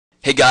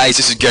Hey guys,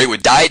 this is Gary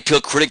with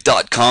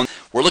DietPillCritic.com.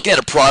 We're looking at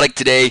a product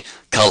today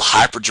called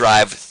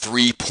Hyperdrive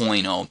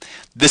 3.0.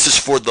 This is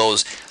for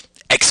those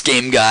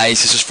X-game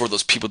guys. This is for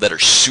those people that are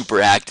super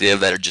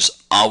active, that are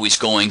just always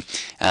going,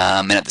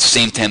 and at the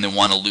same time they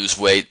want to lose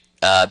weight.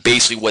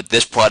 Basically what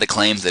this product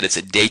claims that it's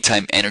a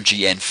daytime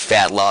energy and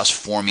fat loss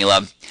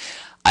formula.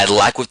 I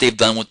like what they've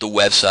done with the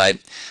website.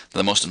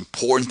 The most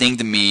important thing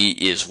to me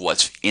is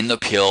what's in the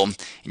pill, and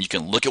you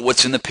can look at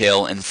what's in the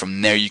pill, and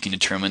from there you can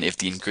determine if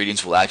the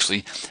ingredients will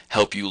actually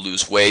help you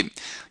lose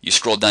weight. You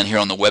scroll down here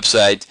on the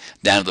website,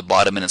 down at the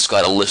bottom, and it's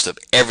got a list of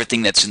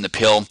everything that's in the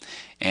pill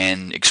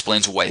and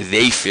explains why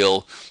they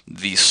feel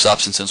these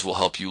substances will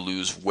help you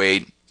lose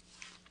weight.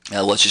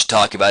 Let's just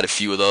talk about a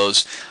few of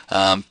those.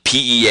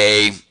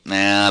 PEA,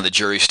 the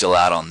jury's still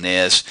out on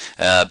this.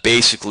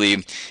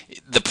 Basically,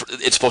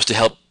 it's supposed to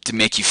help to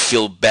make you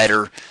feel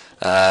better,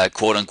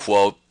 quote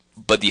unquote,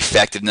 but the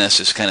effectiveness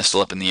is kind of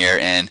still up in the air,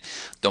 and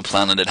don't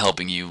plan on it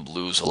helping you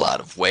lose a lot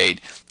of weight.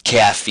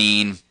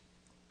 Caffeine,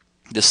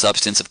 the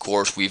substance, of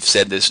course, we've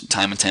said this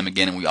time and time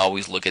again, and we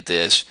always look at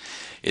this.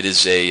 It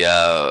is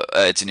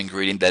it's an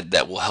ingredient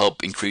that will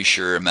help increase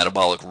your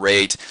metabolic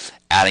rate,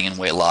 adding in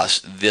weight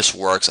loss. This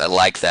works. I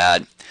like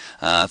that.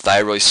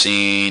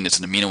 Thyroxine, it's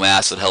an amino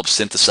acid that helps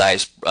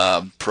synthesize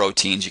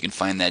proteins. You can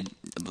find that,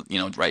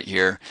 right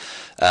here.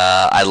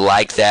 I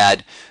like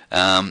that.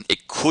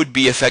 It could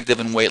be effective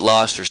in weight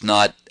loss. There's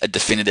not a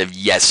definitive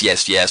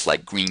yes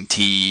like green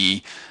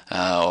tea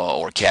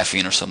or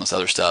caffeine or some of this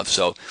other stuff.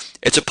 So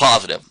it's a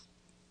positive.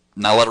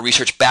 Not a lot of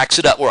research backs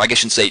it up, or I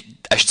should say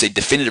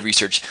definitive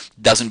research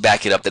doesn't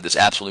back it up that this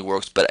absolutely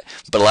works, but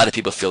a lot of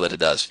people feel that it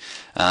does.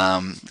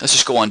 Let's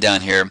just go on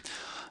down here.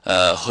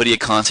 Hoodie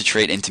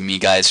concentrate, and to me,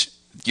 guys,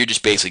 you're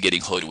just basically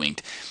getting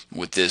hoodwinked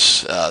with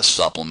this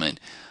supplement.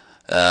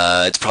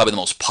 It's probably the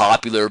most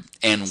popular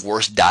and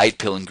worst diet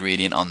pill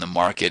ingredient on the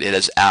market. It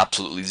has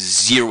absolutely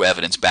zero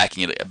evidence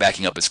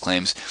backing up its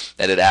claims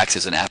that it acts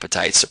as an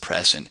appetite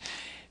suppressant.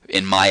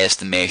 In my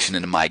estimation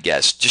and in my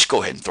guess, just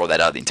go ahead and throw that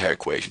out of the entire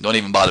equation. Don't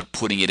even bother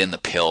putting it in the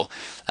pill.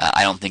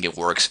 I don't think it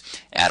works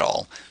at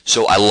all.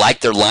 So I like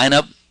their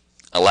lineup.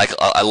 I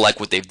like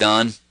what they've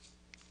done.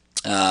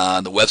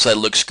 The website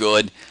looks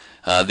good.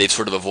 They've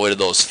sort of avoided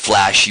those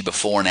flashy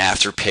before and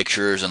after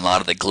pictures and a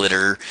lot of the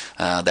glitter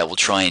that will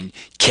try and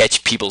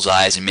catch people's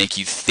eyes and make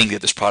you think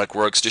that this product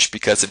works just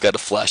because they've got a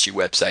flashy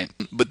website.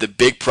 But the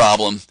big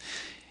problem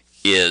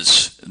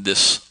is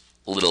this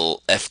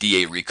little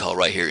FDA recall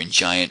right here in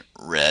giant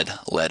red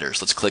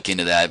letters. Let's click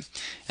into that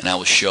and I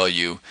will show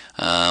you.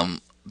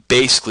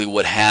 Basically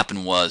what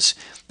happened is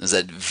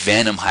that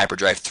Venom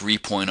Hyperdrive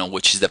 3.0,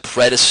 which is the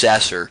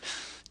predecessor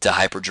to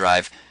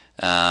Hyperdrive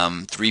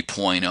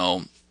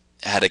 3.0,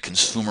 had a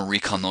consumer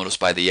recall notice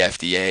by the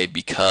FDA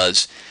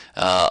because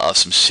of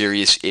some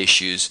serious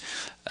issues.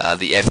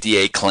 The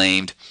FDA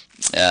claimed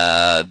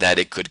that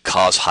it could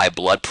cause high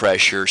blood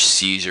pressure,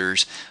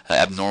 seizures,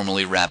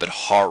 abnormally rapid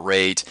heart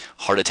rate,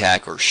 heart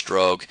attack, or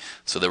stroke.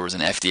 So there was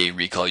an FDA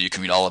recall. You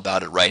can read all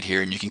about it right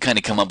here, and you can kind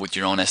of come up with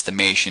your own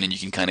estimation, and you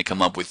can kind of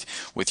come up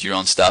with your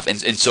own stuff.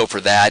 And so for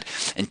that,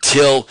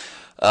 until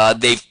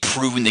they've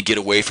proven to get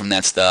away from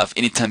that stuff,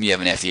 anytime you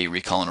have an FDA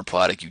recall on a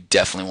product, you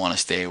definitely want to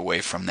stay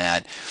away from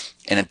that.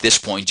 And at this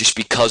point, just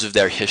because of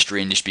their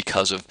history and just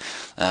because of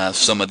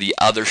some of the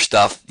other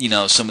stuff,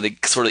 some of the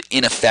sort of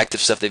ineffective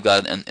stuff they've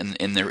got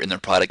in their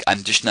product,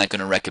 I'm just not going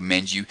to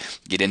recommend you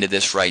get into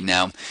this right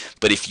now.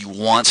 But if you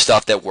want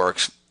stuff that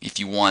works, if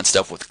you want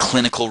stuff with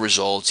clinical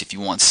results, if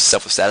you want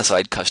stuff with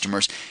satisfied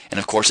customers, and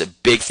of course a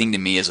big thing to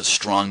me is a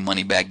strong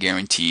money-back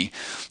guarantee,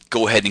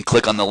 go ahead and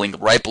click on the link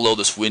right below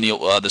this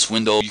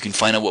window. You can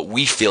find out what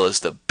we feel is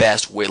the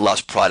best weight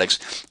loss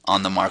products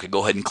on the market.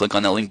 Go ahead and click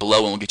on that link below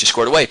and we'll get you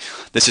squared away.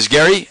 This is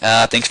Gary.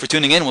 Thanks for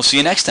tuning in. We'll see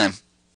you next time.